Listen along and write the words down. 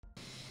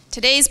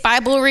Today's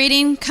Bible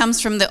reading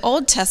comes from the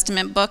Old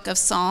Testament book of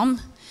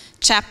Psalm,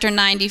 chapter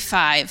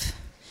 95.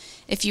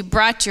 If you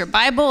brought your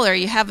Bible or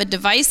you have a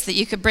device that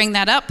you could bring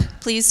that up,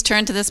 please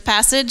turn to this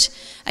passage.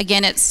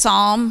 Again, it's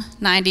Psalm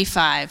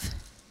 95.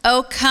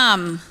 Oh,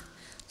 come,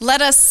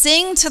 let us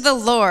sing to the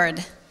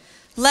Lord.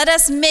 Let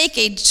us make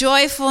a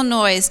joyful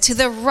noise to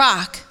the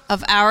rock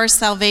of our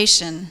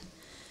salvation.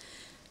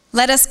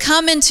 Let us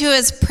come into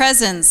his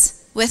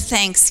presence with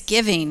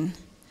thanksgiving.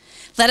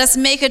 Let us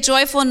make a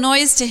joyful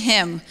noise to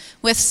him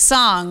with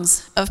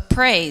songs of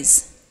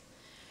praise.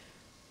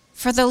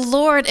 For the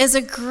Lord is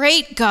a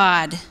great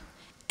God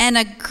and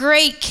a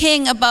great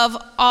King above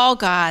all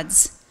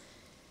gods.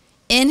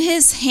 In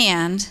his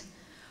hand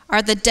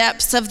are the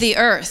depths of the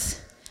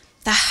earth.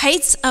 The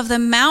heights of the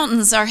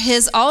mountains are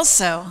his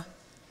also.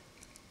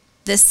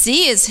 The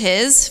sea is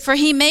his, for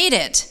he made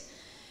it,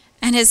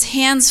 and his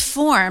hands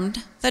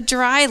formed the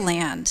dry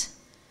land.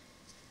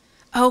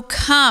 Oh,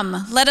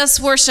 come, let us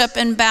worship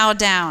and bow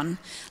down.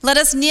 Let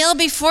us kneel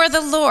before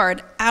the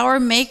Lord, our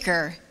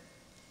Maker.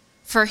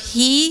 For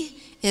he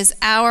is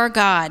our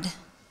God,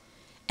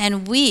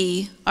 and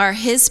we are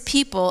his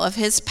people of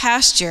his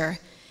pasture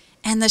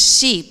and the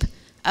sheep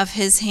of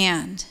his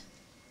hand.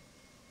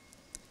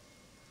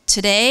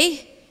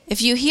 Today, if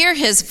you hear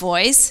his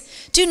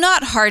voice, do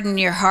not harden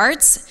your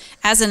hearts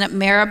as in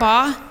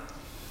Meribah,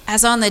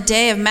 as on the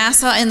day of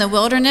Massah in the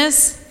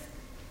wilderness,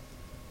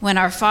 when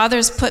our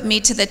fathers put me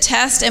to the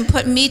test and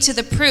put me to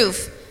the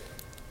proof,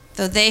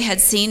 though they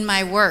had seen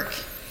my work.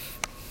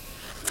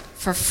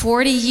 For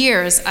 40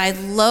 years I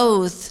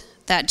loathed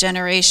that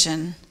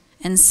generation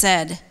and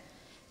said,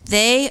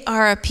 they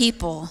are a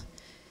people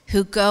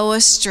who go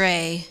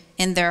astray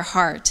in their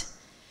heart,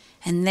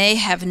 and they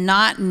have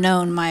not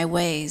known my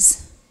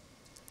ways.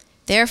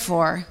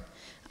 Therefore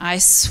I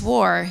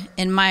swore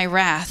in my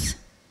wrath,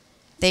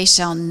 they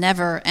shall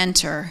never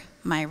enter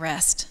my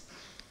rest.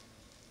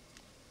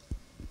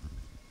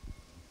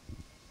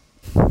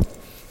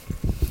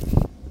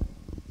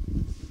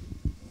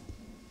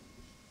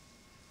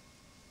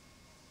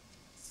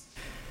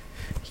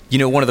 You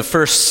know, one of the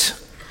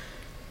first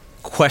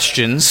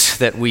questions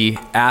that we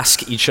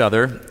ask each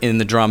other in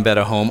the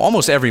Drombetta home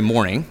almost every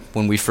morning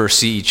when we first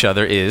see each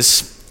other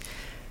is,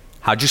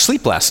 how'd you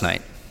sleep last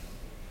night?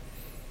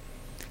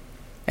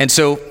 And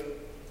so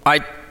I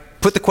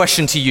put the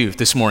question to you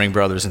this morning,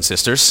 brothers and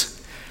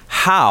sisters.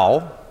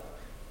 How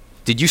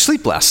did you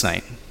sleep last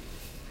night?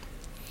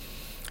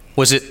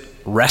 Was it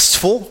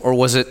restful or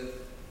was it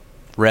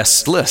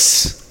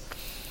restless?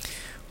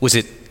 Was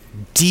it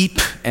deep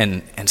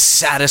and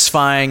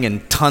satisfying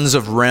and tons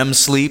of REM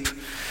sleep?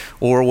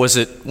 Or was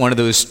it one of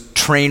those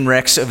train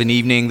wrecks of an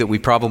evening that we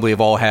probably have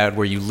all had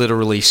where you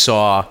literally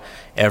saw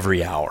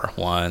every hour,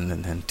 1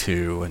 and then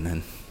 2 and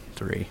then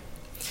 3? You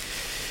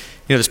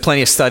know, there's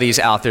plenty of studies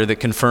out there that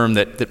confirm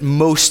that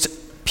most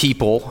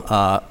people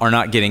are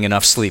not getting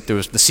enough sleep. The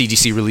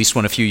CDC released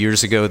one a few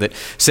years ago that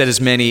said as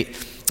many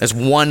as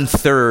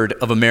 1/3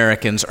 of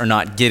Americans are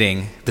not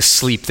getting the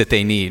sleep that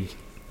they need.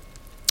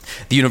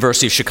 The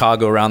University of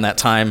Chicago around that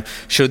time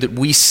showed that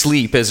we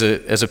sleep as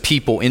a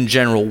people in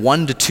general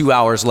 1 to 2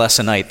 hours less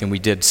a night than we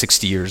did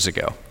 60 years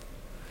ago.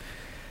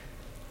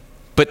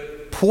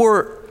 But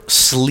poor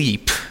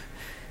sleep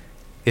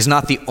is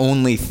not the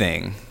only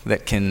thing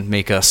that can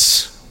make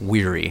us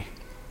weary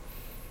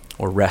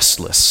or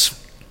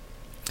restless.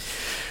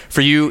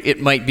 For you, it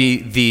might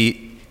be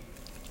the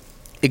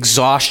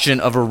exhaustion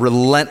of a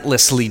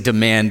relentlessly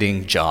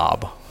demanding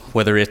job,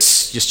 whether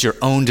it's just your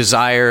own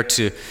desire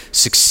to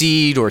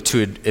succeed or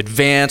to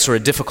advance or a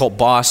difficult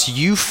boss.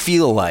 You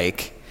feel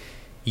like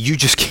you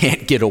just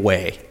can't get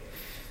away.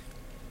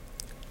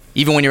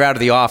 Even when you're out of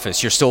the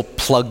office, you're still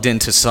plugged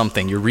into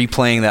something. You're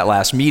replaying that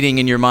last meeting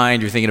in your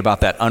mind. You're thinking about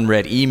that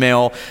unread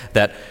email,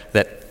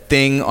 that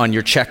thing on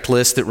your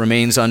checklist that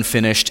remains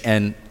unfinished,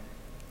 and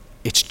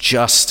it's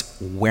just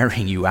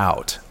wearing you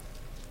out.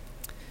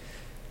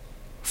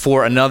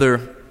 For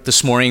another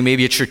this morning,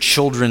 maybe it's your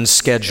children's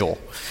schedule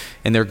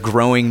and their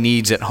growing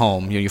needs at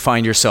home. You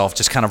find yourself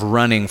just kind of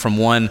running from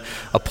one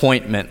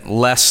appointment,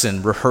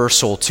 lesson,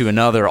 rehearsal to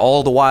another.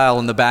 All the while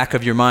in the back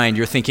of your mind,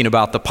 you're thinking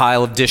about the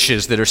pile of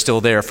dishes that are still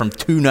there from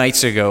 2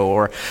 nights ago,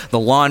 or the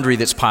laundry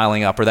that's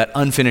piling up, or that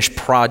unfinished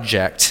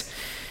project,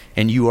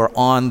 and you are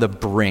on the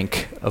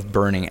brink of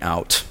burning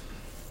out.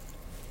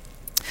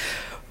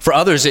 For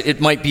others,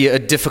 it might be a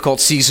difficult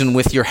season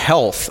with your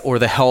health or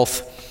the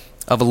health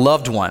of a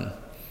loved one.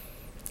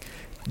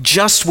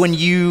 Just when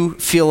you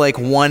feel like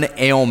one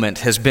ailment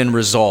has been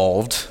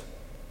resolved,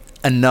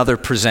 another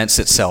presents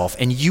itself,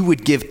 and you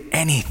would give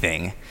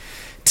anything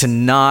to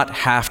not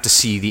have to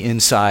see the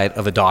inside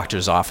of a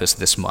doctor's office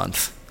this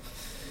month.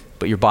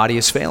 But your body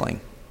is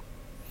failing,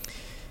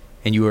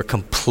 and you are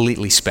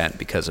completely spent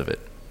because of it.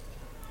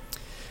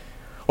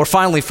 Or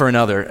finally, for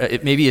another,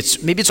 maybe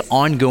it's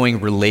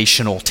ongoing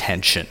relational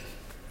tension.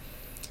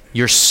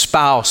 Your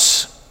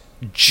spouse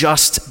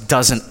just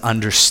doesn't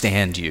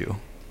understand you.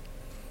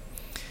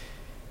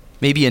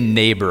 Maybe a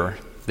neighbor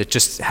that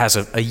just has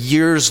a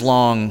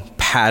years-long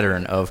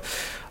pattern of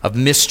of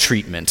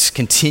mistreatment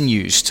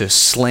continues to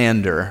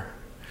slander,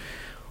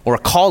 or a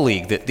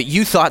colleague that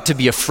you thought to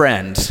be a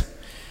friend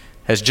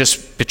has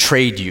just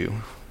betrayed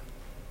you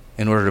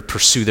in order to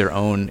pursue their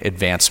own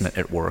advancement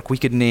at work. We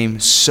could name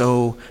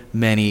so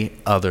many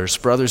others.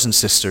 Brothers and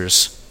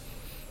sisters,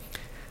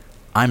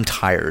 I'm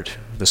tired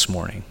this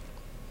morning.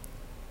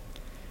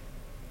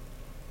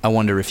 I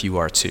wonder if you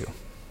are too.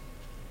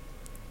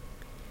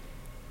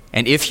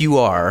 And if you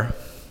are,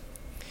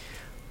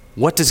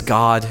 what does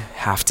God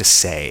have to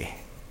say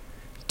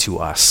to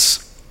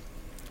us,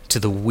 to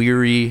the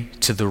weary,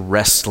 to the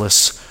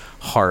restless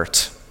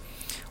heart?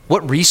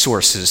 What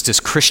resources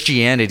does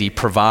Christianity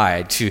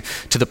provide to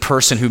the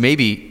person who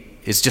maybe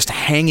is just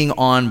hanging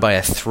on by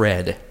a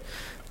thread?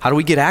 How do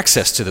we get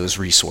access to those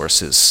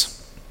resources?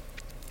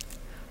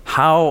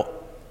 How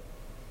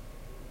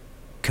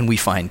can we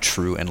find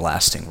true and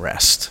lasting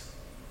rest?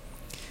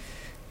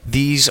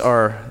 These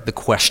are the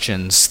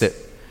questions that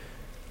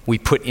we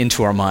put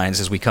into our minds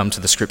as we come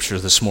to the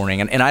scriptures this morning.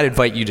 And I'd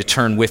invite you to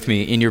turn with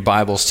me in your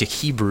Bibles to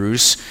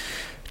Hebrews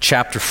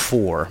chapter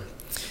 4.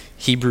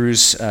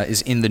 Hebrews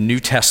is in the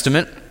New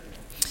Testament.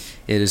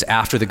 It is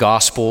after the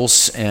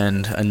Gospels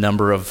and a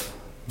number of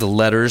the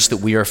letters that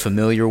we are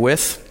familiar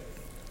with.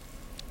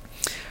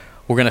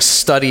 We're going to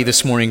study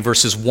this morning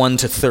verses 1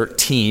 to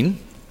 13.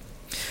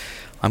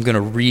 I'm going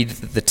to read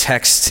the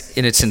text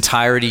in its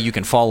entirety. You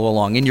can follow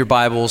along in your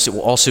Bibles. It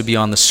will also be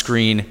on the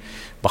screen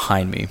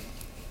behind me.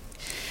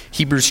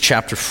 Hebrews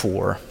chapter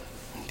 4,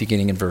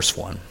 beginning in verse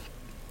 1.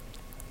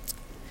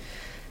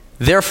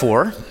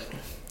 Therefore,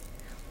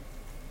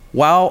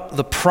 while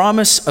the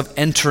promise of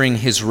entering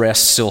his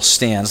rest still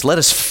stands, let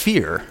us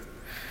fear,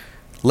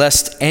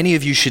 lest any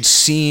of you should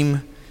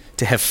seem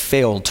to have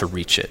failed to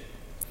reach it.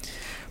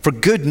 For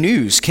good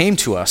news came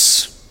to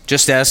us,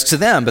 just as to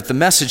them, but the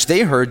message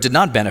they heard did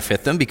not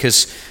benefit them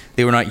because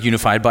they were not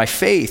unified by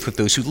faith with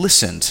those who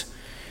listened.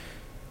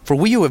 For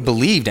we who have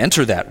believed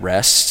enter that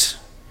rest,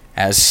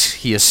 as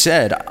he has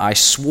said, I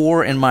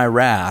swore in my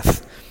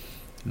wrath,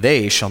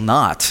 they shall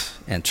not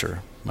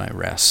enter my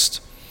rest.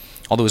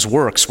 Although his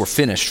works were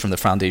finished from the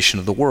foundation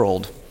of the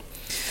world.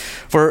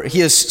 For he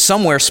has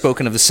somewhere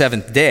spoken of the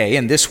seventh day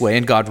in this way,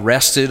 and God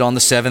rested on the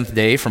seventh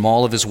day from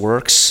all of his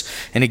works.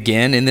 And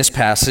again, in this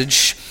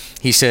passage,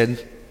 he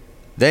said,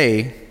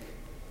 they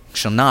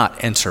shall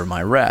not enter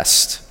my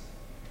rest.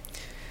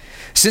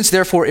 Since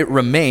therefore it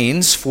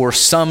remains for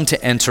some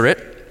to enter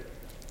it,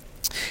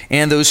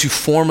 and those who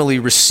formerly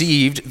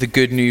received the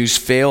good news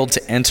failed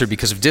to enter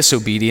because of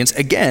disobedience,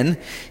 again,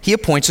 he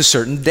appoints a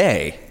certain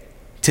day,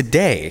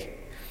 today,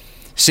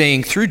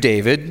 saying through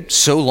David,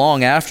 so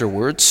long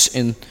afterwards,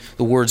 in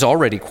the words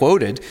already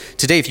quoted,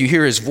 today if you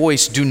hear his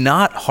voice, do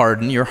not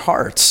harden your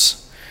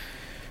hearts.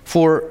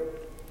 For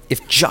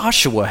if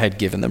Joshua had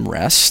given them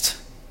rest,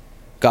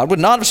 God would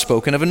not have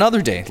spoken of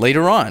another day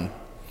later on.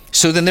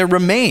 So then there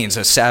remains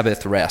a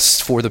Sabbath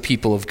rest for the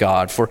people of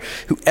God. For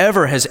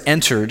whoever has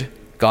entered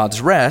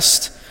God's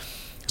rest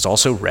has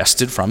also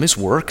rested from his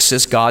works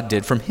as God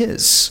did from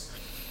his.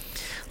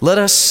 Let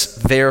us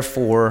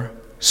therefore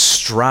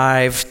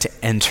strive to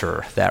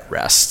enter that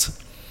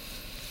rest,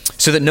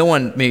 so that no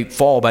one may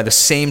fall by the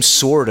same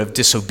sword of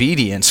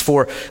disobedience.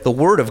 For the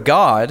word of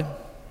God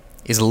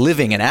is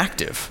living and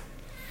active,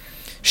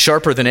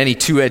 sharper than any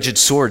two-edged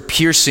sword,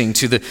 piercing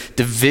to the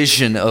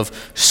division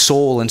of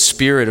soul and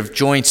spirit, of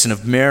joints and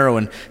of marrow,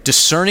 and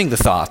discerning the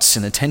thoughts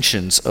and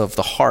intentions of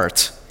the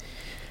heart.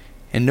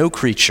 And no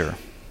creature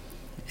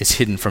is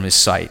hidden from his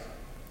sight,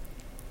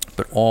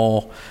 but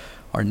all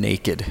are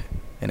naked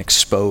and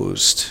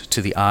exposed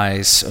to the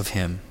eyes of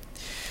him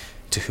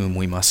to whom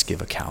we must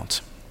give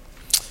account.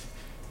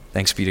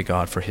 Thanks be to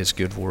God for his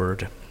good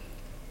word.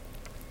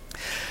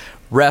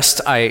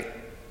 Rest, I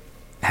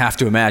have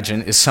to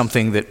imagine, is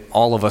something that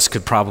all of us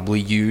could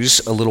probably use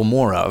a little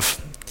more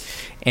of.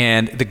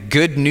 And the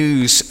good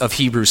news of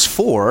Hebrews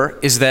 4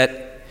 is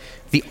that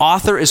the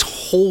author is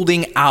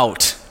holding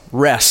out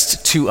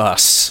rest to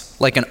us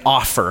like an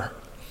offer.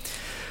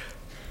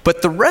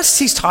 But the rest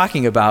he's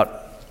talking about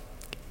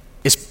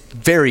is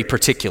very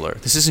particular.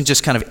 This isn't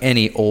just kind of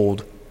any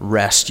old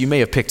rest. You may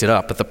have picked it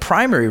up, but the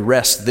primary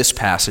rest this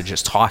passage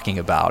is talking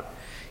about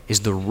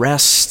is the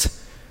rest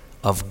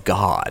of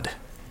God.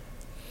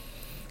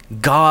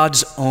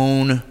 God's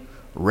own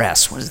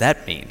rest. What does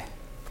that mean?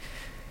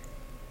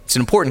 It's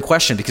an important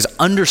question because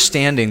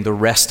understanding the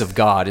rest of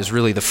God is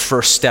really the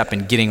first step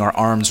in getting our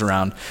arms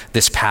around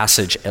this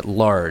passage at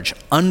large.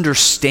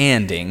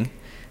 Understanding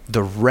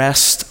the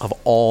rest of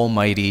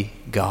Almighty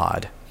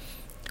God.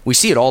 We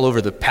see it all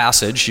over the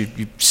passage.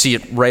 You see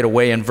it right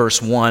away in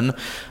verse 1,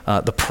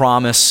 the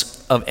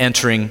promise of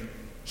entering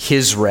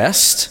his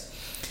rest.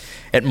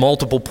 At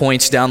multiple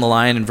points down the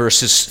line in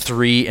verses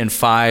 3 and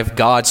 5,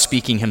 God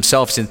speaking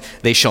himself said,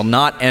 they shall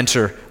not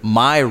enter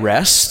my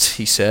rest,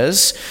 he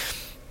says.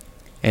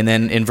 And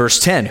then in verse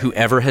 10,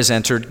 whoever has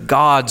entered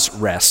God's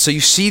rest. So you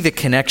see the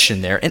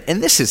connection there.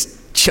 And this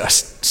is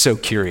just so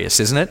curious,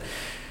 isn't it?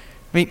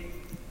 I mean,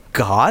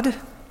 God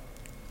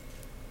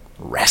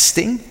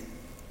resting?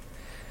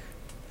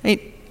 I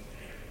mean,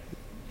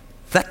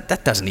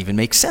 That doesn't even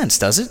make sense,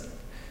 does it?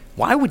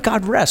 Why would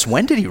God rest?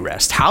 When did he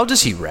rest? How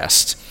does he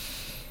rest?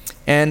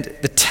 And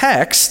the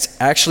text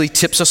actually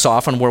tips us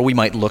off on where we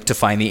might look to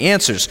find the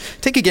answers.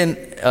 Take again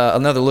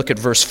another look at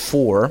verse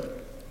 4.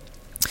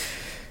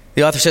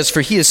 The author says,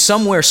 "For he has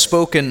somewhere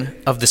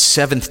spoken of the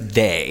seventh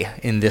day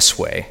in this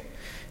way,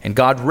 and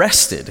God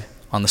rested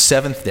on the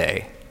seventh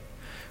day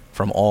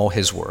from all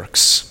his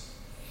works."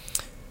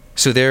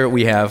 So there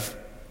we have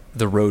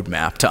the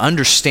roadmap. To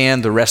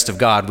understand the rest of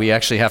God, we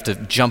actually have to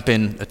jump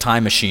in a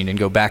time machine and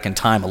go back in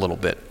time a little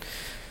bit.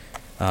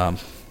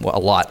 Well, a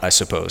lot, I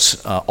suppose,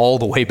 all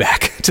the way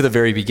back to the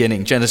very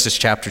beginning, Genesis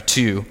chapter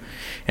 2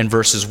 and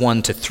verses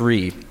 1 to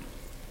 3.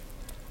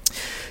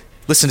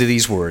 Listen to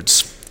these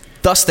words.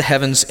 "Thus the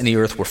heavens and the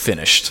earth were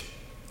finished,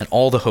 and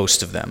all the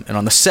host of them. And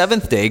on the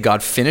seventh day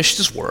God finished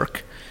his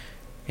work,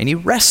 and he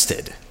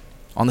rested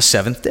on the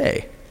seventh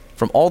day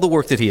from all the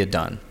work that he had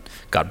done.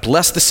 God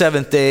blessed the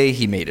seventh day,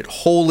 he made it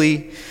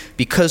holy,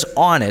 because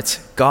on it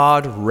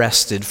God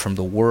rested from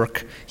the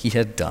work he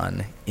had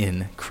done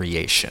in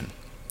creation."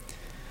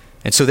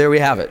 And so there we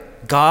have it.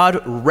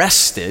 God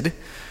rested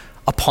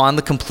upon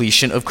the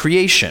completion of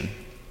creation.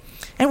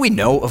 And we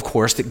know, of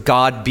course, that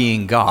God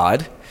being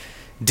God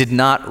did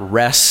not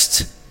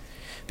rest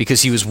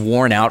because he was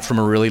worn out from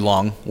a really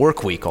long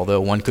work week,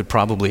 although one could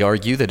probably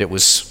argue that it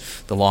was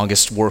the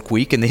longest work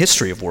week in the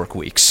history of work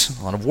weeks.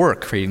 A lot of work,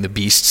 creating the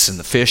beasts and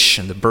the fish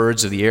and the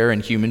birds of the air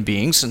and human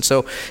beings. And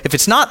so if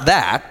it's not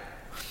that,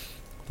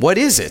 what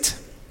is it?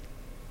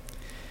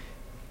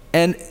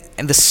 And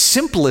the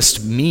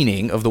simplest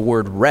meaning of the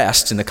word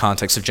rest in the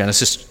context of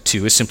Genesis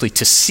 2 is simply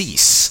to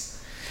cease.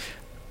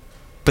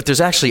 But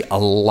there's actually a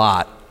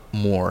lot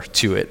more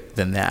to it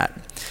than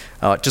that.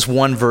 Just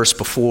one verse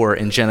before,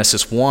 in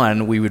Genesis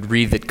 1, we would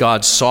read that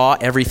God saw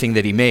everything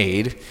that he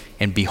made,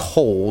 and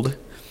behold,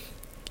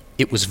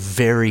 it was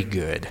very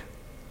good.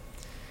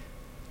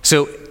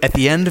 So at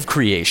the end of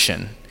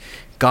creation,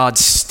 God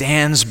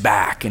stands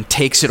back and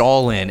takes it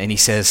all in, and he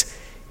says,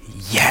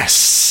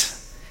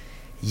 yes,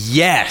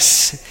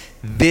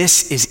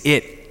 this is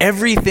it.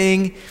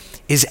 Everything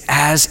is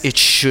as it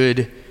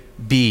should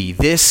be.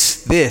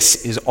 This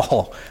is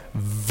all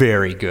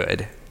very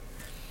good.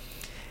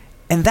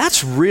 And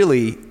that's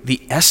really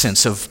the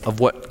essence of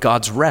what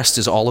God's rest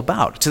is all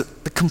about. It's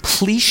the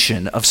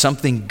completion of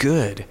something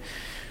good.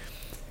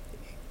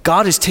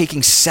 God is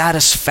taking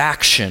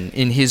satisfaction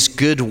in his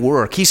good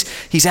work.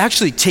 He's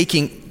actually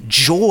taking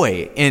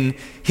joy in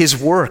his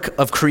work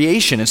of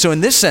creation. And so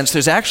in this sense,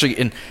 there's actually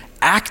an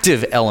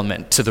active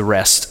element to the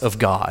rest of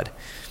God.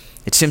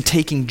 It's him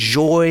taking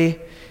joy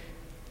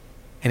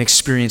and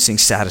experiencing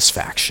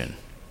satisfaction.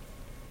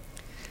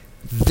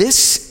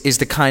 This is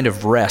the kind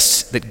of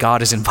rest that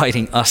God is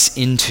inviting us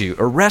into,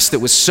 a rest that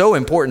was so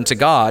important to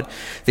God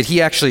that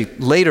he actually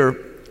later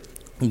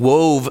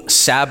wove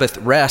Sabbath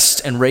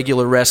rest and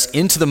regular rest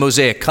into the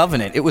Mosaic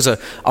covenant. It was a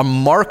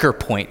marker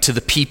point to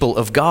the people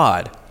of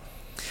God.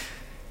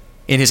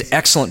 In his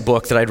excellent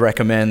book that I'd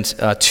recommend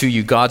to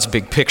you, God's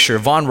Big Picture,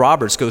 Von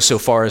Roberts goes so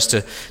far as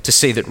to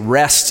say that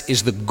rest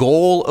is the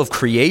goal of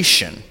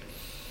creation,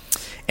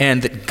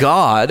 and that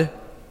God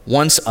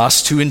wants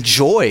us to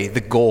enjoy the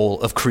goal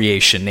of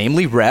creation,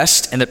 namely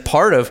rest, and that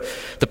part of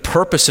the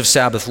purpose of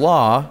Sabbath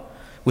law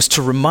was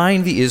to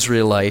remind the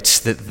Israelites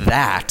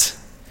that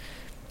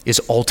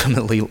is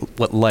ultimately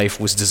what life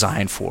was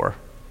designed for,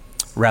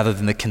 rather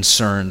than the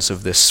concerns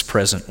of this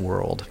present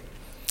world.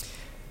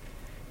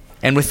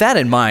 And with that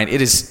in mind,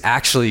 it is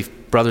actually,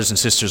 brothers and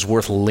sisters,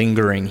 worth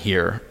lingering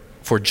here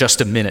for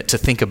just a minute to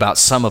think about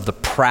some of the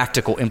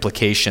practical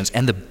implications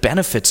and the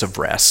benefits of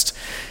rest.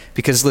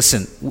 Because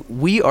listen,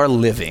 we are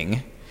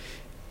living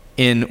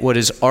in what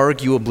is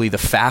arguably the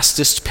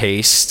fastest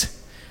paced,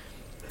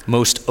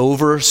 most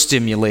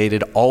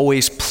overstimulated,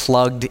 always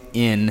plugged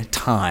in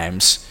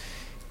times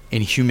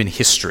in human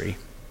history.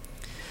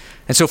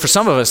 And so for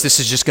some of us, this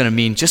is just going to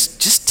mean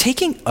just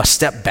taking a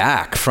step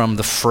back from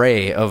the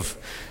fray of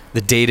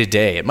the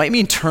day-to-day. It might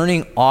mean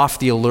turning off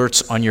the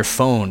alerts on your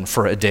phone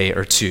for a day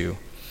or two.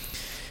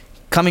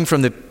 Coming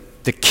from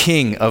the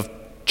king of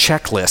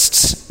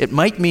checklists, it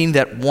might mean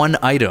that one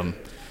item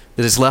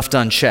that is left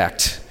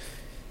unchecked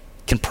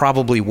can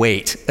probably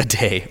wait a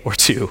day or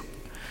two.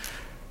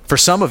 For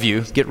some of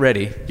you, get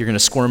ready, you're going to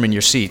squirm in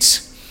your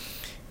seats.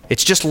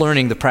 It's just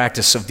learning the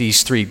practice of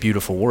these three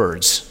beautiful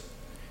words.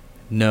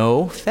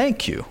 No,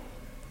 thank you.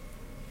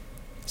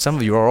 Some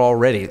of you are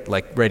already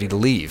ready to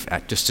leave,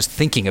 just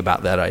thinking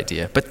about that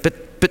idea.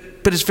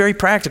 But it's very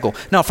practical.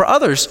 Now, for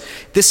others,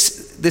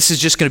 this is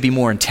just going to be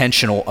more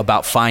intentional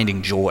about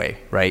finding joy,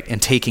 right,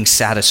 and taking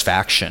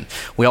satisfaction.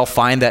 We all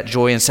find that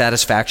joy and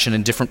satisfaction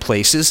in different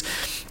places.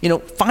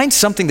 Find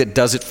something that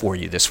does it for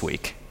you this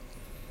week.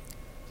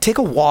 Take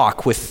a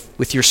walk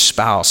with your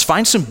spouse.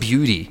 Find some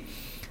beauty.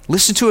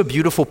 Listen to a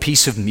beautiful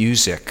piece of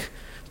music.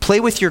 Play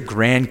with your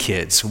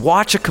grandkids.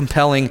 Watch a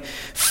compelling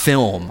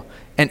film.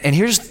 And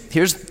here's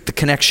the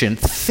connection.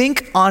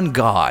 Think on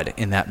God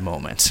in that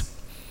moment.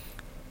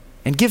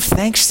 And give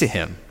thanks to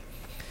him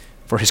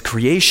for his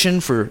creation,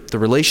 for the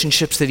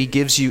relationships that he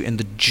gives you, and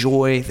the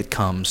joy that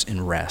comes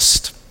in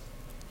rest.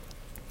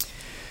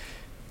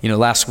 You know,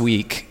 last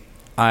week,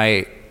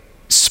 I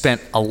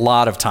spent a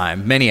lot of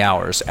time, many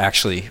hours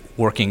actually,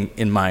 working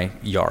in my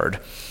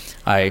yard.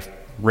 I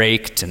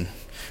raked and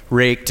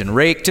raked and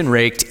raked and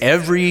raked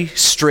every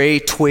stray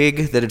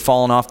twig that had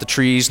fallen off the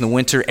trees in the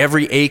winter,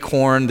 every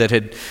acorn that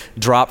had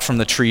dropped from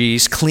the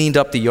trees, cleaned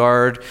up the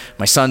yard.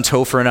 My son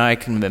Topher and I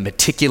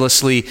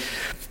meticulously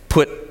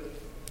put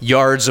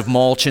yards of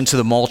mulch into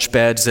the mulch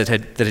beds that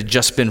had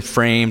just been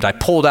framed. I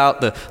pulled out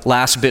the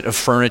last bit of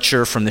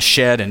furniture from the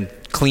shed and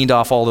cleaned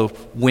off all the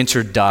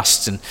winter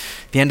dust. And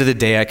at the end of the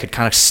day, I could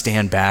kind of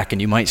stand back,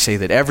 and you might say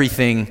that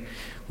everything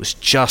was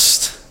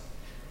just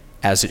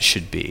as it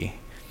should be.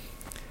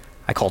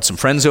 I called some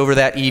friends over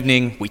that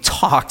evening. We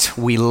talked,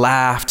 we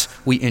laughed,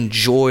 we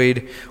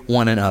enjoyed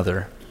one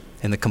another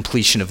in the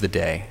completion of the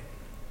day.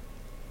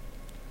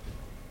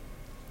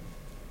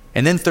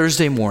 And then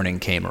Thursday morning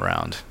came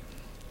around.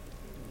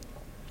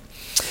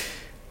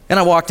 And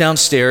I walked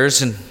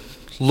downstairs and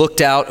looked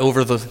out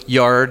over the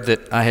yard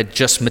that I had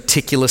just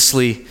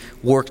meticulously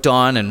worked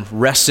on and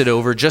rested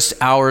over just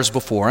hours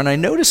before. And I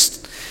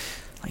noticed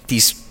like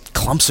these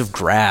clumps of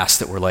grass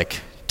that were like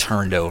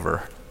turned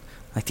over,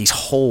 like these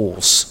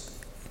holes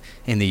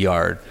in the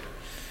yard.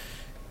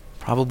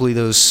 Probably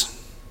those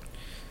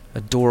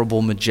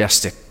adorable,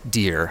 majestic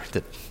deer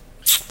that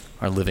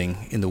are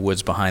living in the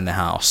woods behind the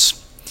house.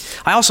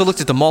 I also looked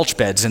at the mulch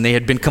beds, and they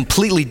had been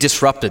completely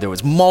disrupted. There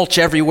was mulch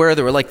everywhere.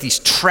 There were like these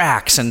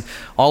tracks, and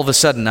all of a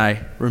sudden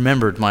I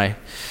remembered my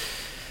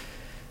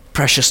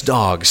precious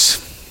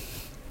dogs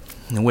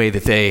and the way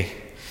that they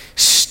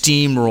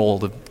steamroll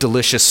the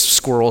delicious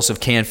squirrels of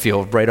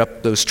Canfield right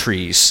up those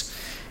trees.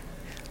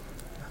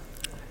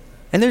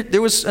 And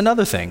there was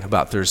another thing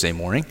about Thursday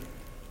morning.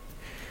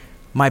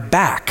 My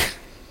back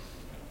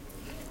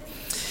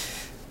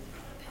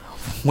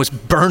was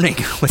burning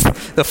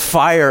with the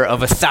fire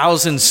of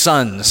 1,000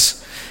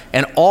 suns.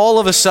 And all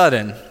of a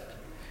sudden,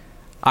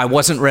 I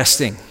wasn't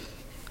resting.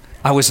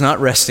 I was not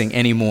resting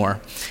anymore.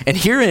 And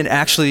herein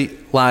actually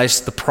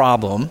lies the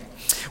problem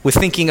with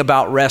thinking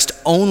about rest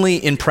only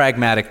in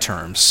pragmatic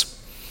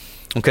terms.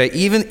 Okay,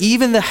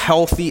 even the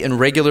healthy and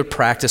regular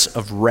practice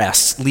of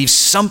rest leaves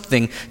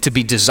something to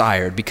be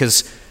desired,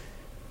 because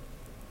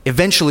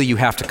eventually you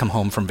have to come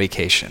home from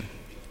vacation.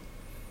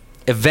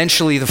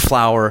 Eventually the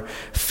flower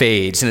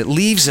fades, and it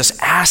leaves us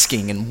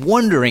asking and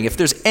wondering if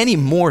there's any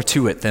more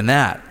to it than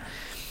that.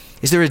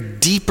 Is there a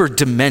deeper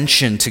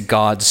dimension to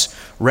God's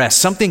rest?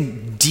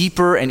 Something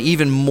deeper and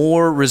even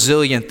more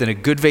resilient than a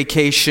good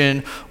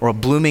vacation or a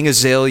blooming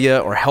azalea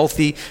or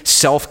healthy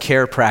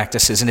self-care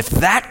practices? And if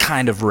that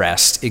kind of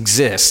rest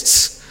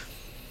exists,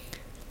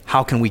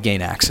 how can we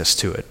gain access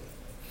to it?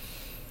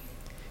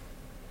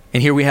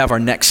 And here we have our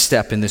next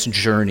step in this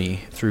journey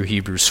through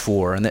Hebrews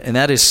 4, and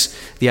that is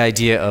the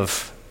idea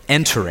of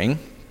entering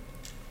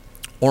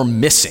or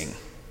missing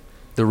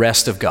the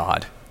rest of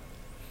God.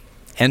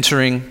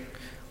 Entering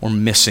or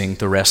missing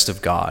the rest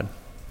of God.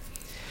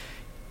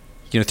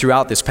 You know,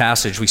 throughout this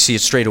passage, we see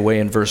it straight away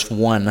in verse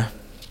 1.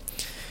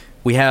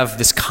 We have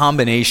this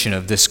combination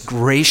of this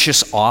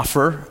gracious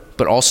offer,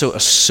 but also a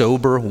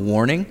sober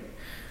warning.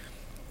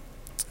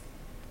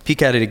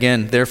 Peek at it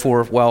again.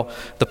 Therefore, while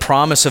the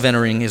promise of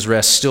entering his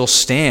rest still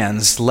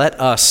stands, let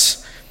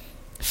us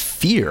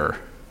fear,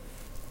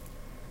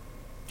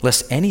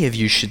 lest any of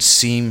you should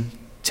seem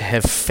to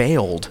have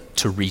failed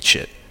to reach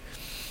it.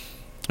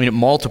 I mean, at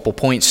multiple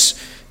points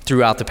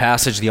throughout the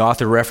passage, the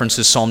author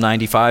references Psalm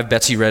 95.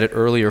 Betsy read it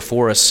earlier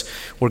for us,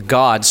 where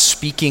God,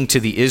 speaking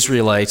to the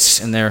Israelites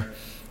in their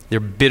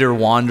bitter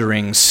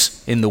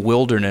wanderings in the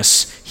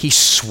wilderness, he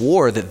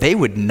swore that they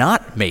would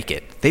not make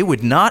it. They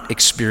would not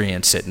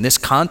experience it. In this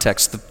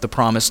context, the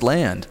promised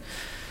land.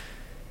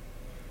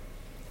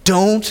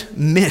 Don't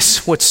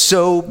miss what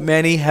so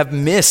many have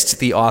missed,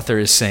 the author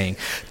is saying.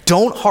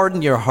 Don't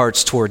harden your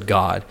hearts toward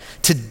God.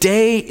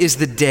 Today is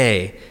the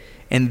day.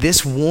 And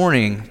this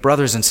warning,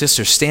 brothers and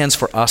sisters, stands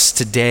for us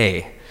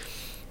today.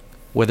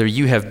 Whether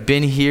you have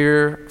been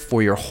here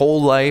for your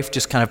whole life,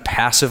 just kind of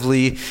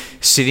passively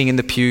sitting in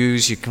the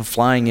pews, you can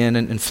flying in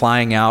and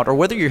flying out, or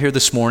whether you're here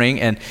this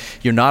morning and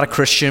you're not a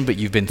Christian, but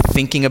you've been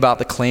thinking about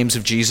the claims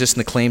of Jesus and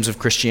the claims of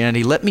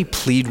Christianity, let me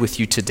plead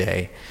with you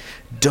today.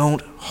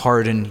 Don't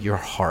harden your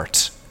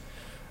heart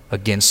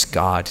against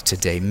God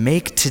today.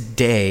 Make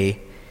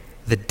today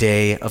the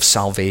day of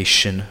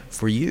salvation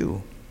for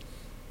you.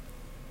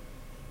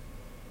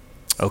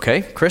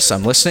 Okay, Chris,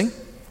 I'm listening.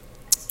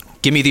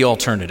 Give me the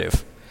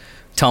alternative.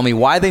 Tell me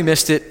why they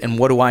missed it, and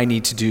what do I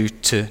need to do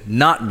to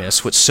not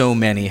miss what so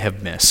many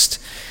have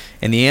missed?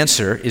 And the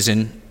answer is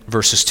in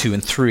verses 2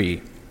 and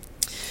 3.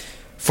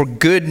 For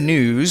good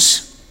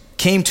news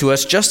came to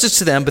us just as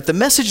to them, but the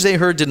message they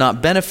heard did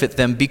not benefit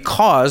them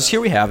because,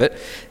 here we have it,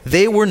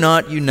 they were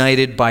not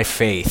united by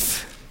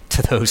faith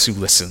to those who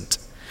listened.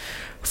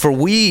 For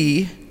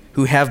we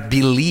who have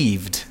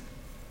believed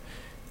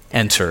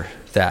enter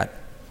that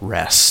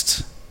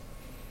rest.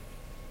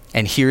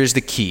 And here is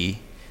the key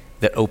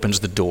that opens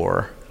the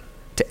door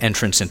to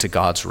entrance into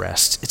God's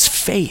rest. It's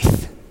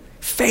faith.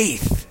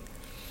 Faith.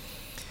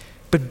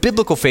 But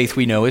biblical faith,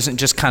 we know, isn't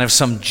just kind of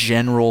some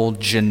general,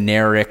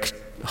 generic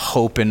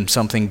hope in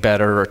something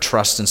better or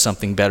trust in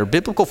something better.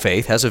 Biblical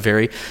faith has a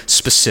very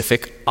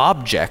specific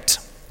object.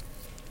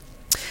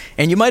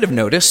 And you might have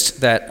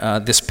noticed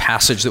that this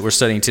passage that we're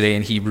studying today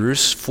in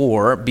Hebrews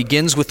 4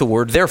 begins with the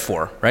word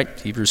therefore, right?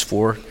 Hebrews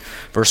 4,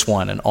 verse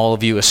 1. And all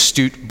of you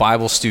astute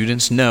Bible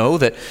students know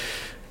that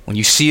when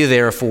you see a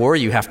therefore,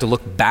 you have to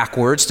look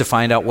backwards to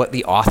find out what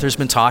the author's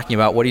been talking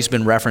about, what he's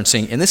been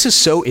referencing. And this is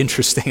so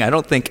interesting. I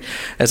don't think,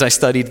 as I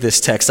studied this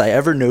text, I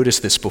ever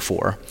noticed this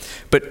before.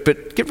 But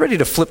get ready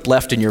to flip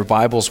left in your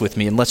Bibles with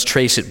me and let's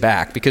trace it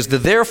back. Because the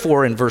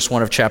therefore in verse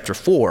 1 of chapter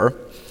 4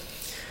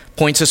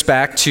 points us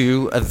back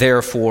to a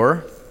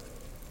therefore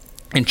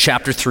in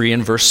chapter 3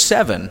 and verse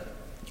 7.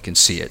 You can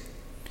see it.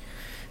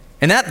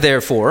 And that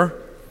therefore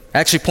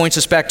actually points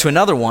us back to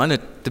another one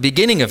at the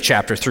beginning of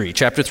chapter 3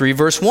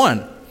 verse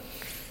 1.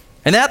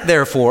 And that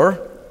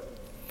therefore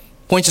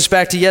points us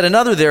back to yet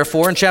another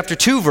therefore in chapter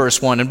 2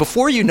 verse 1. And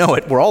before you know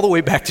it, we're all the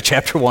way back to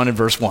chapter 1 and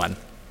verse 1,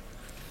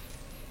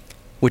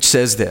 which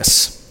says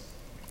this: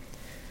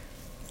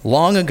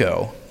 long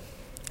ago,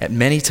 at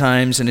many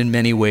times and in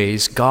many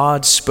ways,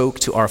 God spoke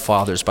to our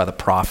fathers by the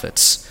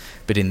prophets,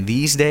 but in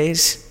these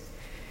days,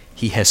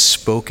 he has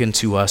spoken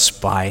to us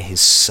by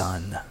his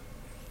Son,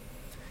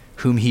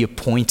 whom he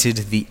appointed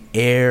the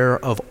heir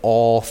of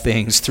all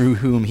things, through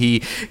whom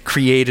he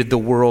created the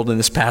world. And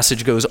this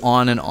passage goes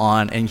on.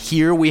 And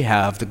here we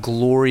have the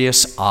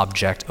glorious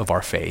object of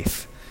our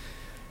faith,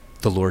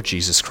 the Lord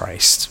Jesus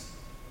Christ.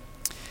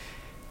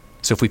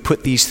 So if we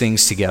put these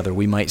things together,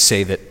 we might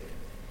say that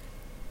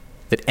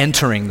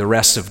entering the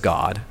rest of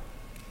God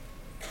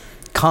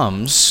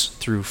comes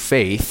through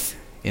faith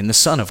in the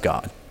Son of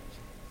God.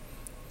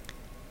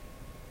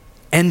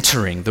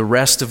 Entering the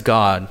rest of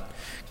God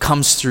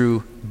comes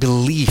through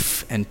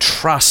belief and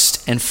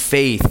trust and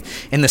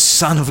faith in the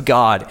Son of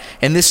God.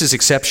 And this is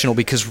exceptional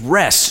because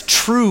rest,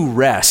 true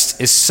rest,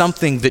 is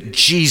something that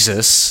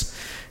Jesus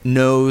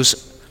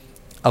knows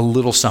a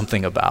little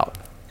something about.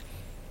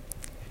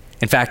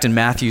 In fact, in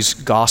Matthew's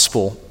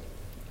gospel,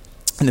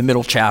 in the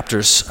middle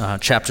chapters,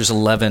 chapters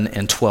 11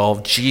 and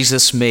 12,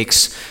 Jesus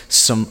makes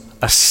some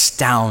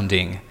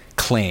astounding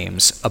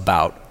claims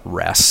about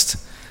rest.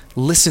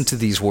 Listen to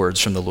these words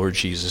from the Lord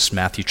Jesus,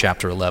 Matthew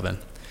chapter 11.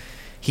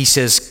 He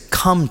says,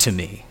 come to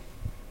me,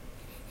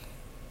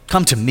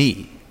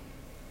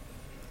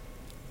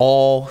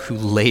 all who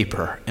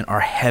labor and are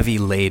heavy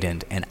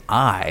laden, and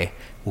I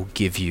will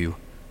give you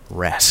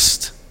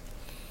rest.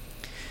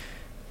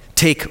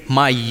 Take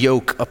my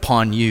yoke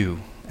upon you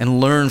and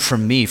learn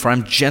from me, for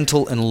I'm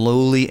gentle and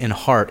lowly in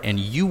heart, and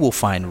you will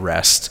find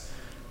rest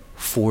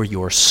for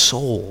your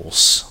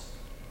souls.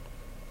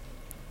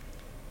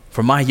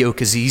 For my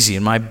yoke is easy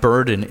and my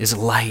burden is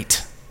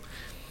light.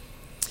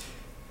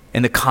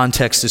 And the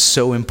context is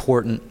so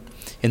important.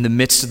 In the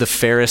midst of the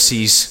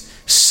Pharisees'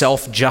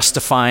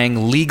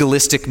 self-justifying,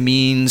 legalistic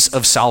means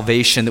of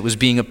salvation that was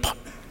being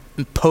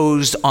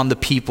imposed on the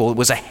people, it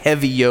was a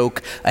heavy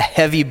yoke, a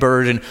heavy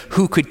burden.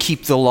 Who could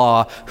keep the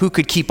law? Who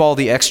could keep all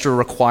the extra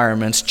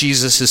requirements?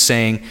 Jesus is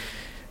saying,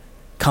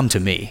 come to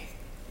me.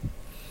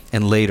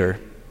 And later,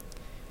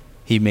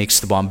 he makes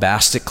the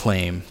bombastic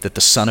claim that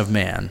the Son of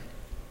Man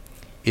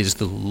is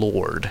the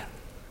Lord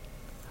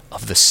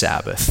of the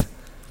Sabbath.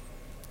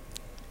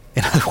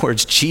 In other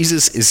words,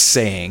 Jesus is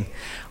saying,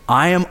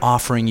 I am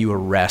offering you a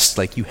rest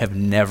like you have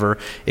never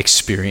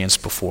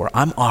experienced before.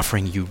 I'm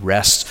offering you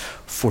rest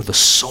for the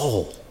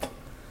soul.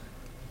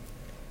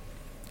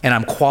 And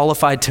I'm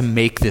qualified to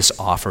make this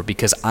offer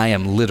because I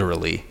am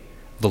literally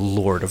the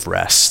Lord of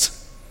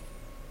rest.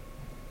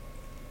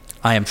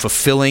 I am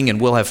fulfilling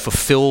and will have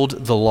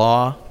fulfilled the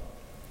law,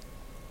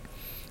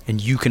 and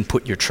you can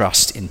put your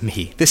trust in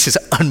me. This is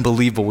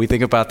unbelievable. We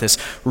think about this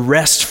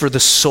rest for the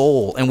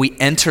soul, and we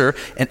enter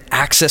and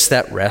access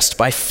that rest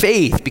by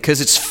faith,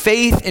 because it's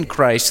faith in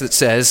Christ that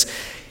says,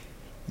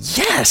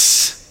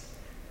 yes,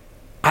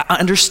 I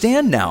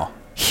understand now.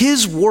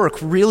 His work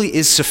really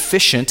is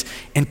sufficient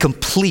and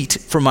complete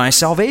for my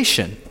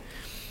salvation.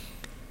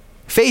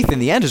 Faith in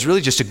the end is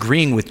really just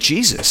agreeing with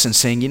Jesus and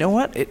saying, you know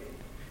what? It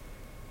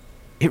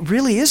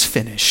really is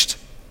finished.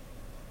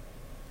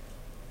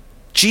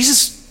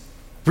 Jesus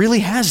really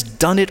has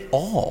done it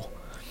all.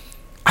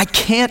 I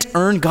can't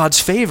earn God's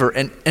favor,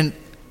 and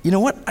you know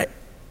what?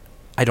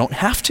 I don't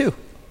have to.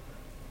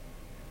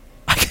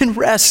 I can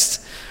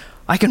rest.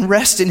 I can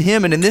rest in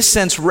him, and in this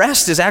sense,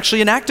 rest is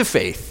actually an act of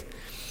faith.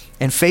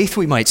 And faith,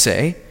 we might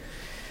say,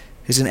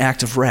 is an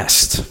act of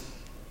rest.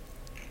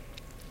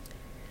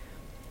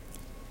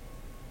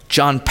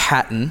 John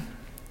Paton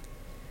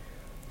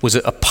was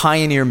a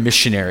pioneer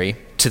missionary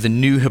to the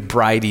New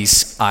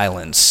Hebrides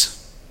Islands.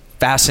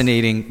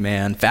 Fascinating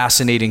man,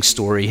 fascinating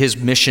story. His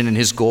mission and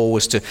his goal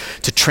was to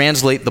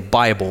translate the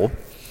Bible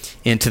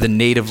into the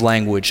native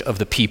language of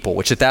the people,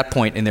 which at that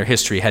point in their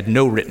history had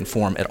no written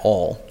form at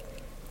all.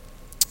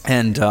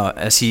 And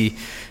as he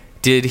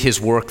did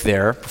his work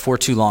there, before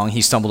too long,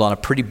 he stumbled on a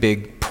pretty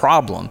big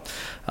problem.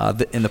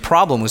 And the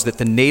problem was that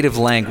the native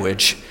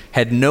language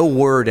had no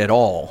word at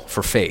all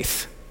for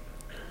faith.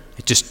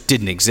 It just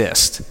didn't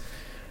exist,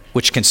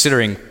 which,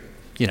 considering,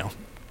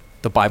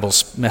 the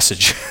Bible's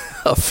message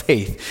of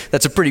faith,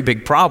 that's a pretty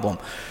big problem.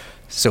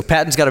 So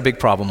Patton's got a big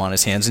problem on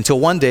his hands until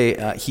one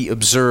day he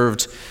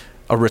observed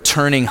a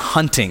returning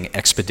hunting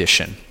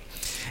expedition.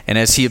 And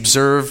as he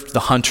observed the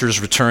hunters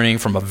returning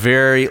from a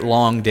very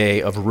long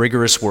day of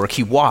rigorous work,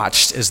 he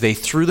watched as they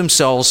threw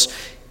themselves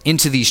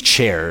into these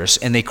chairs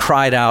and they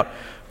cried out,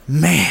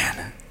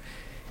 "Man,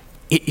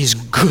 it is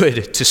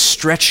good to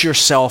stretch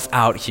yourself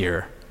out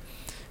here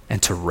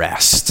and to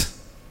rest."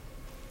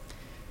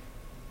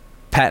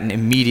 Patton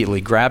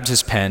immediately grabbed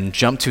his pen,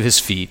 jumped to his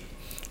feet,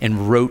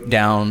 and wrote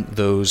down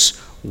those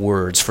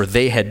words, for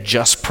they had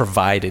just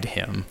provided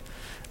him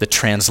the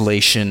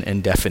translation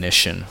and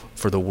definition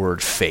for the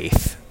word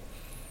faith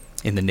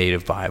in the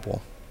native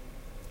Bible.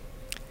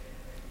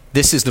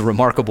 This is the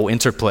remarkable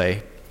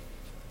interplay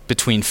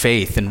between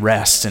faith and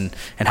rest, and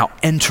how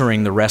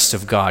entering the rest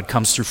of God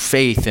comes through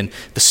faith in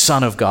the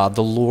Son of God,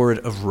 the Lord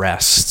of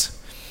rest.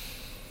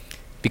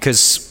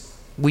 Because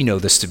we know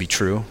this to be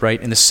true,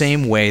 right? In the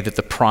same way that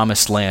the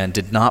promised land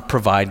did not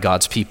provide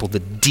God's people the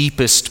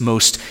deepest,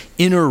 most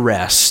inner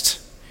rest,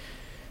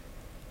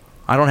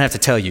 I don't have to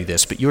tell you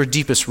this, but your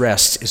deepest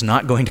rest is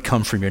not going to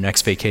come from your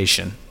next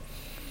vacation.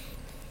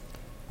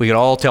 We could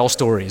all tell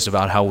stories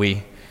about how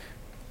we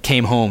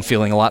came home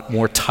feeling a lot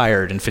more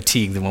tired and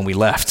fatigued than when we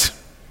left.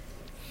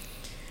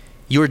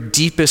 Your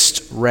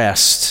deepest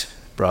rest,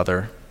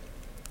 brother,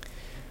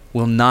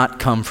 will not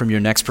come from your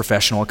next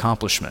professional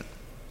accomplishment.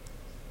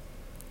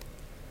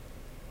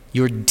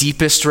 Your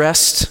deepest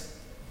rest,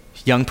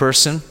 young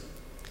person,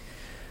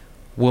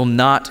 will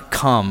not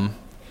come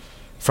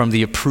from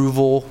the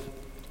approval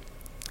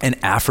and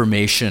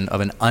affirmation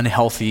of an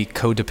unhealthy,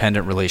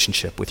 codependent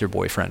relationship with your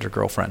boyfriend or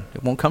girlfriend.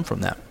 It won't come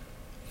from that.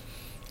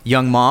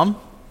 Young mom,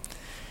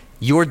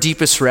 your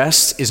deepest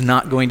rest is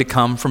not going to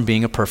come from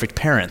being a perfect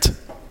parent,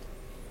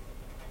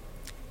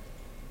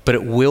 but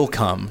it will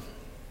come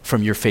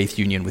from your faith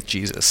union with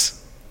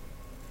Jesus.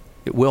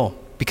 It will.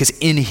 Because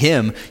in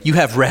him, you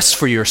have rest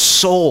for your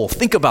soul.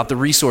 Think about the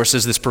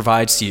resources this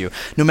provides to you.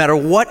 No matter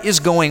what is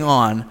going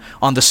on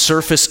the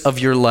surface of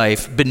your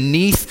life,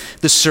 beneath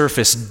the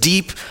surface,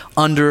 deep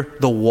under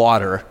the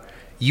water,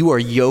 you are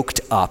yoked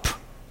up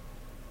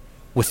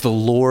with the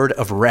Lord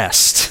of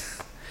rest,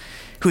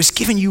 who has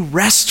given you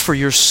rest for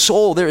your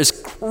soul. There is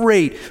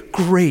great,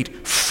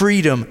 great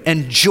freedom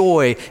and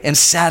joy and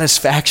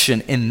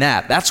satisfaction in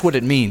that. That's what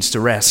it means to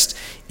rest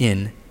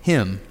in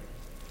him.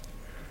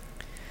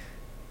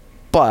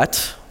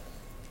 But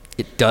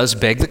it does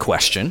beg the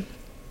question,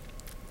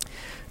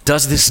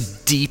 does this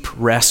deep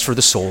rest for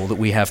the soul that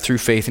we have through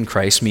faith in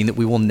Christ mean that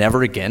we will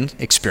never again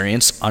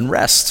experience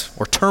unrest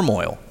or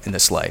turmoil in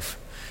this life?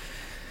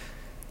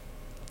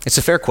 It's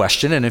a fair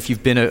question, and if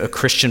you've been a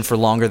Christian for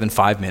longer than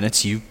 5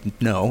 minutes, you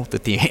know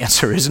that the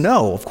answer is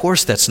no. Of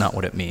course that's not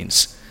what it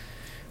means.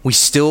 We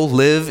still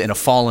live in a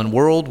fallen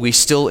world. We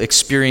still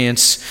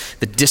experience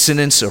the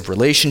dissonance of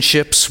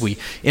relationships. We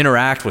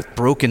interact with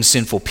broken,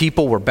 sinful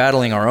people. We're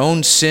battling our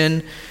own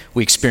sin.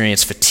 We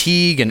experience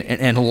fatigue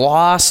and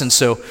loss. And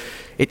so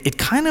it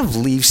kind of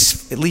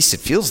leaves, at least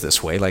it feels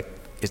this way, like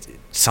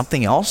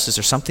something else? Is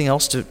there something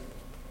else to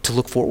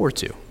look forward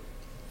to?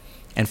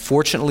 And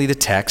fortunately, the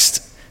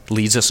text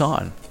leads us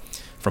on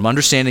from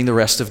understanding the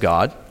rest of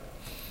God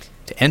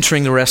to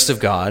entering the rest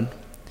of God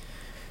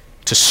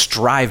to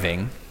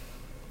striving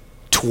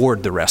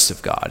toward the rest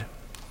of God.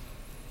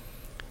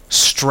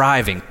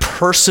 Striving,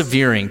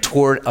 persevering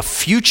toward a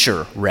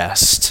future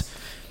rest.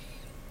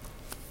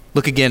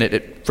 Look again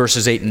at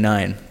verses 8 and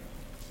 9.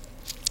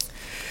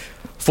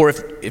 For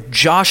if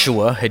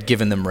Joshua had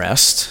given them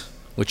rest,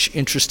 which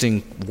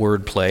interesting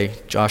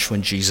wordplay, Joshua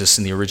and Jesus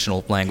in the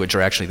original language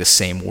are actually the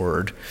same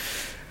word.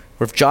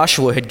 Or if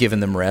Joshua had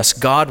given them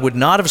rest, God would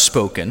not have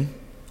spoken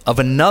of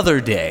another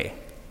day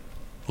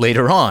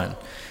later on.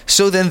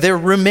 So then there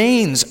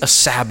remains a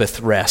Sabbath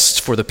rest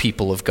for the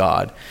people of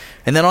God.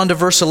 And then on to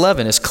verse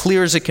 11, as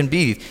clear as it can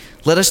be,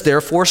 let us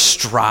therefore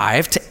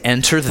strive to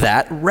enter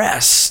that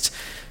rest,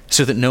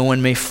 so that no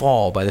one may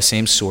fall by the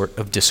same sort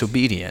of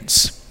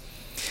disobedience.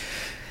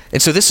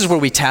 And so this is where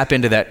we tap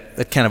into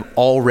that kind of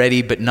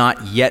already but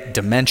not yet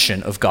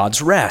dimension of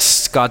God's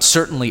rest. God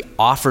certainly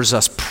offers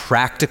us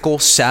practical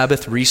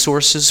Sabbath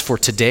resources for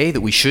today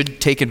that we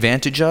should take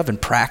advantage of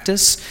and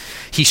practice.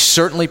 He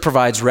certainly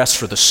provides rest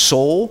for the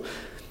soul,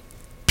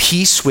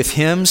 peace with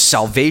him,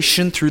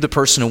 salvation through the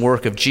person and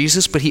work of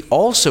Jesus, but he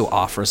also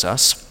offers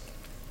us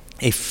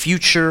a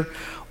future,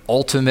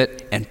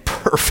 ultimate, and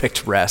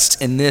perfect rest.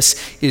 And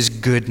this is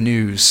good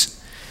news.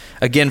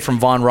 Again, from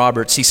Von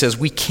Roberts, he says,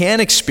 we can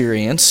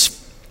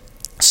experience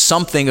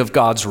something of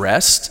God's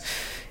rest,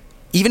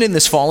 even in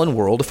this fallen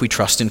world, if we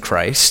trust in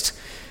Christ.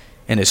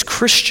 And as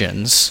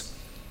Christians,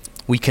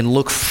 we can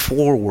look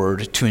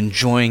forward to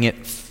enjoying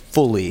it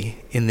fully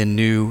in the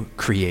new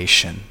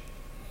creation.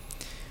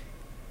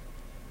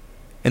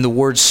 And the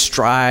word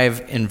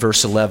strive in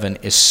verse 11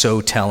 is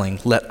so telling.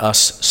 Let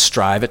us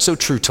strive. It's so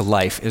true to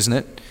life, isn't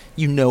it?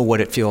 You know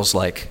what it feels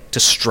like to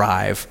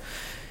strive.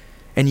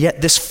 And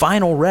yet this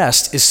final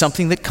rest is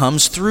something that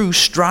comes through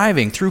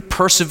striving, through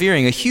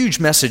persevering, a huge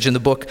message in the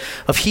book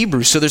of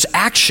Hebrews. So there's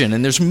action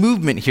and there's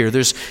movement here.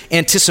 There's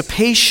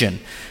anticipation.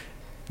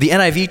 The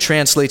NIV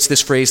translates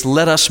this phrase,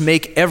 let us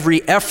make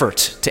every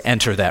effort to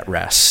enter that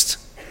rest.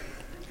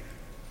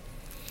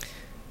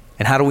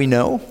 And how do we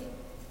know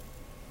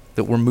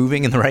that we're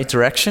moving in the right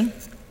direction?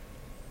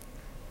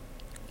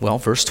 Well,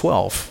 verse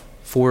 12,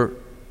 for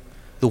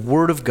the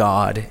word of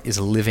God is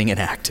living and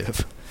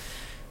active,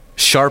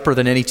 sharper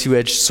than any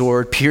two-edged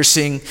sword,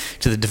 piercing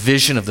to the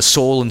division of the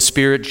soul and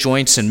spirit,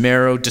 joints and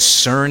marrow,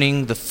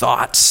 discerning the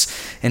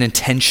thoughts and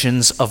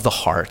intentions of the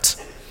heart.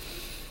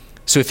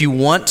 So if you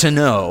want to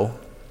know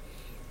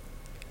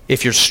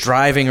if you're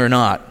striving or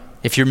not,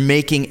 if you're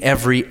making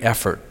every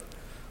effort,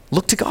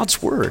 look to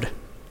God's word.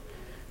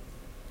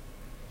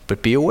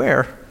 But be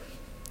aware,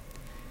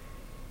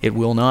 it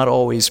will not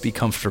always be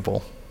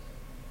comfortable.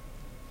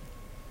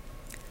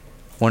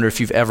 Wonder if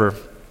you've ever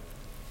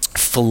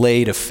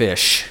filleted a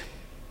fish,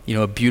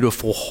 a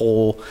beautiful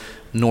whole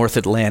North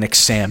Atlantic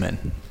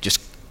salmon,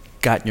 just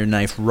got your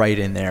knife right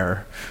in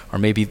there. Or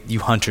maybe you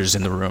hunters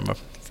in the room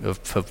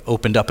have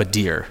opened up a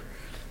deer.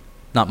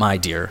 Not my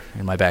deer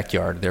in my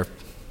backyard. They're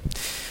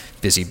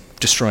busy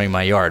destroying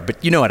my yard,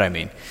 but you know what I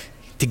mean.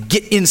 To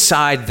get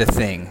inside the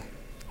thing,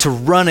 to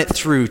run it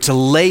through, to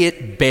lay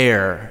it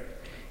bare,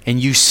 and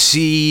you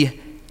see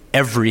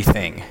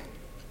everything.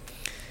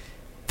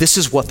 This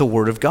is what the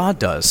Word of God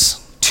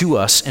does to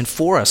us and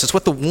for us. It's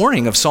what the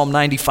warning of Psalm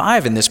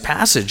 95 in this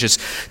passage is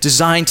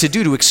designed to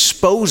do, to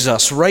expose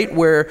us right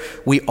where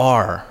we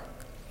are,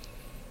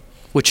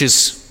 which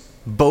is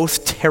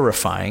both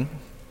terrifying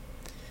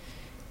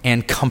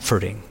and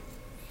comforting,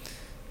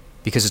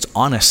 because it's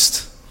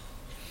honest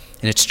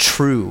and it's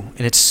true,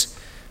 and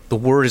the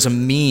Word is a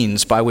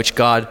means by which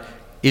God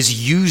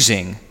is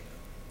using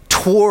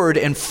toward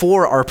and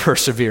for our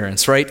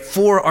perseverance, right?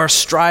 For our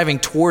striving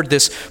toward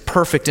this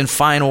perfect and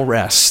final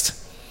rest.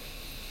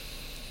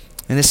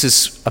 And this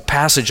is a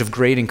passage of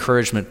great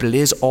encouragement, but it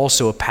is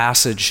also a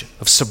passage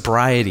of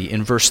sobriety.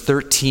 In verse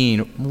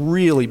 13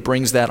 really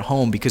brings that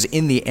home, because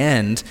in the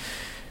end,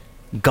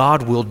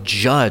 God will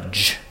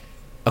judge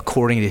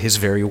according to his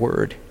very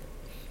word.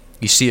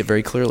 You see it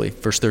very clearly.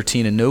 Verse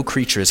 13, and no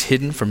creature is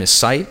hidden from his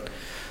sight,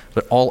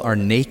 but all are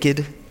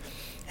naked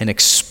and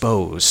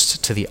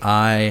exposed to the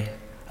eye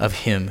of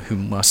him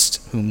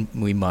whom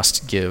we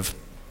must give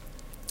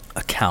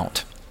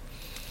account.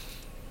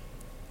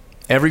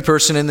 Every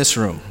person in this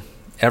room,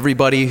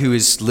 everybody who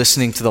is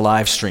listening to the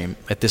live stream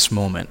at this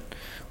moment,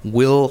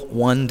 will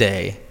one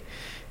day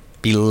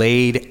be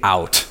laid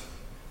out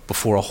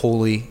before a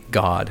holy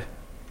God.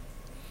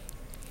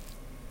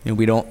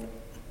 We don't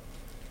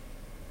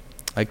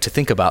like to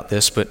think about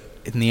this, but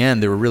in the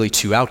end, there are really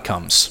two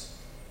outcomes: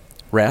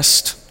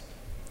 rest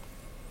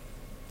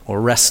or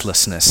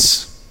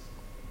restlessness.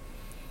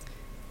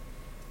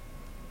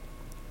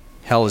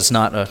 Hell is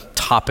not a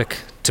topic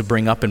to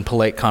bring up in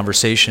polite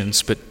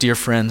conversations, but dear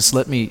friends,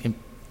 let me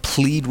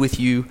plead with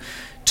you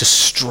to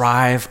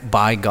strive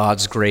by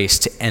God's grace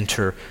to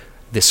enter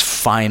this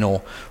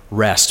final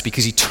rest,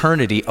 because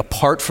eternity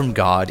apart from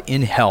God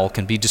in hell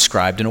can be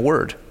described in a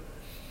word: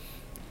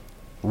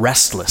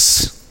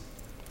 restless.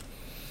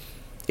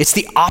 It's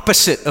the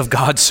opposite of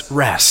God's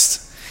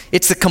rest.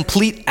 It's the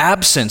complete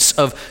absence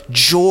of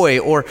joy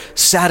or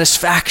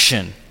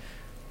satisfaction.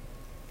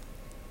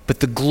 But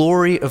the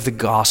glory of the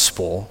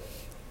gospel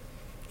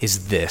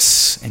is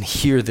this, and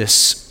hear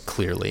this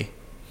clearly,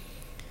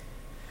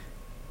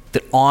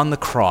 that on the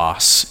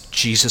cross,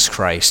 Jesus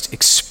Christ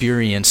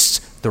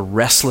experienced the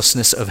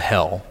restlessness of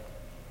hell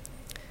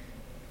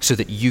so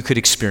that you could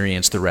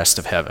experience the rest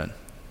of heaven.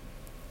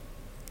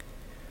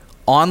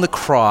 On the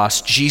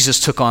cross, Jesus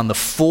took on the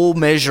full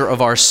measure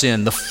of our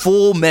sin, the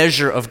full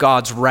measure of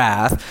God's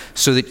wrath,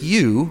 so that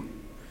you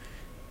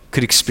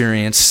could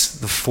experience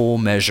the full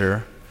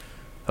measure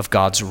of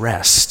God's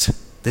rest.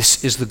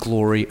 This is the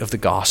glory of the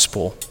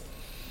gospel.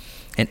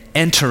 And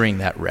entering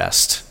that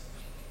rest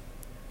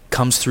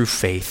comes through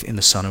faith in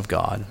the Son of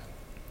God.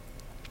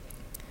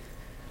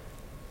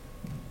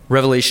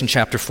 Revelation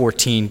chapter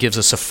 14 gives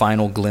us a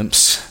final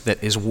glimpse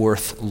that is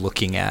worth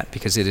looking at,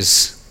 because it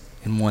is,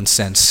 in one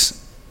sense,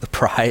 the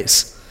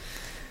prize.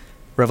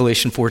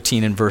 Revelation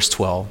 14 and verse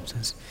 12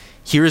 says,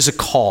 here is a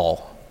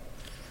call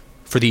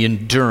for the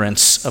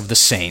endurance of the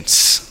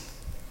saints,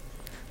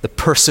 the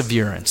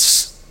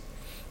perseverance.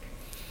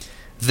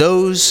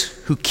 Those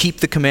who keep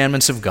the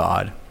commandments of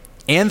God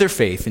and their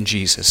faith in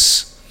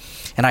Jesus.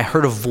 And I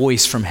heard a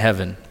voice from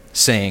heaven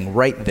saying,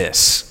 write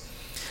this: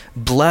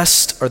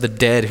 blessed are the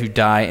dead who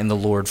die in the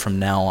Lord from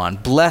now on.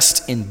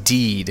 Blessed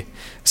indeed,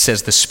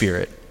 says the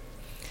Spirit,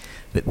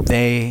 that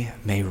they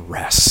may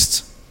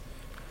rest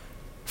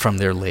from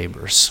their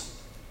labors.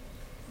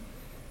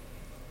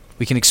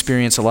 We can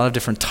experience a lot of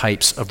different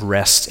types of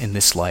rest in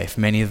this life.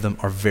 Many of them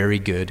are very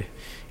good,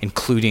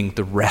 including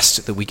the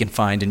rest that we can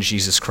find in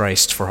Jesus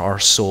Christ for our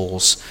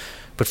souls.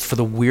 But for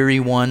the weary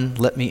one,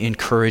 let me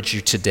encourage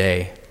you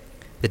today.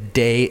 The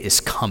day is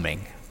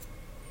coming,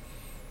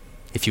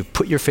 if you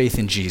put your faith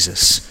in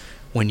Jesus,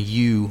 when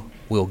you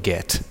will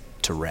get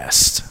to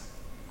rest.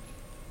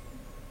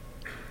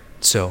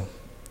 So,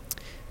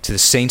 to the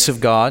saints of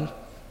God,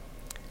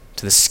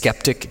 to the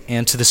skeptic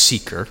and to the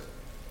seeker,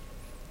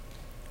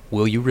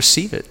 will you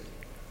receive it?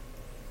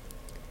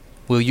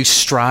 Will you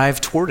strive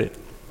toward it?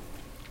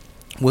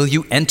 Will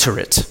you enter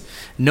it,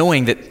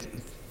 knowing that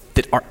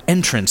our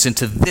entrance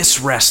into this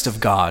rest of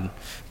God,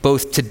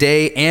 both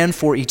today and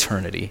for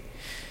eternity,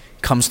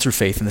 comes through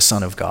faith in the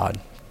Son of God,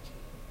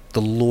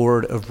 the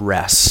Lord of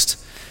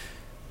rest,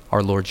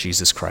 our Lord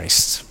Jesus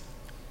Christ.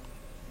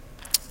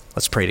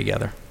 Let's pray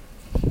together.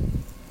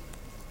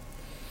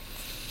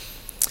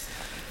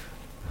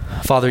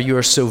 Father, you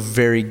are so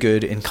very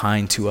good and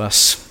kind to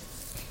us.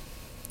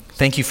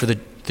 Thank you for the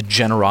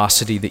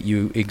generosity that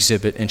you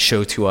exhibit and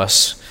show to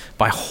us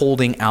by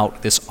holding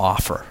out this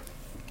offer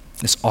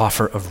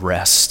of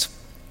rest.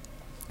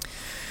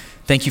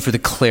 Thank you for the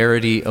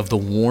clarity of the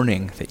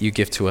warning that you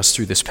give to us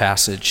through this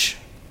passage.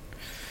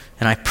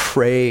 And I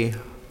plead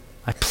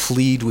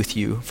with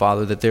you,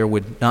 Father, that there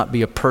would not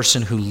be a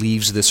person who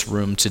leaves this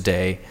room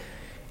today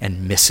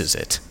and misses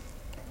it.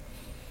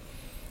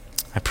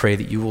 I pray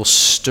that you will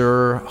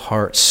stir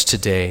hearts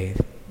today.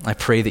 I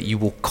pray that you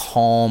will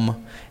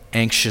calm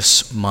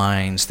anxious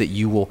minds, that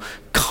you will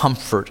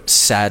comfort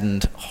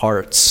saddened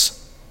hearts.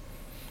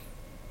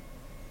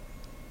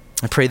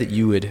 I pray that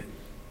you would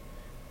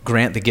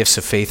grant the gifts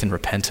of faith and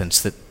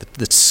repentance,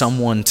 that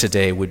someone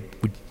today would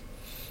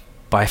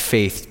by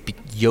faith be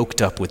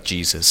yoked up with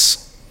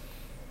Jesus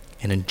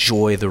and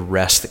enjoy the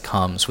rest that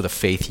comes with a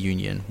faith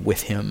union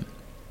with him.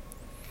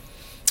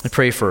 I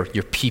pray for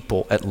your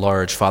people at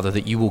large, Father,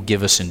 that you will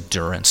give us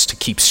endurance to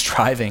keep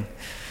striving.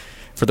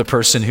 For the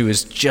person who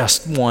is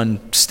just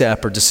one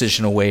step or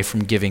decision away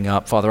from giving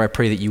up, Father, I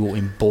pray that you will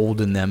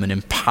embolden them and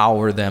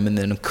empower them and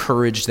then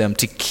encourage them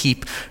to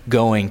keep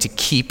going, to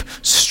keep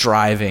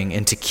striving,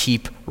 and to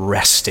keep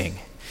resting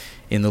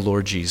in the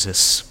Lord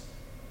Jesus.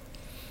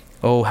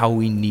 Oh, how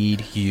we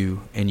need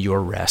you and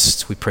your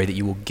rest. We pray that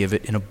you will give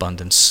it in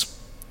abundance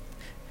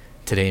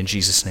today in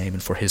Jesus' name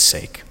and for his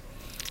sake.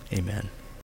 Amen.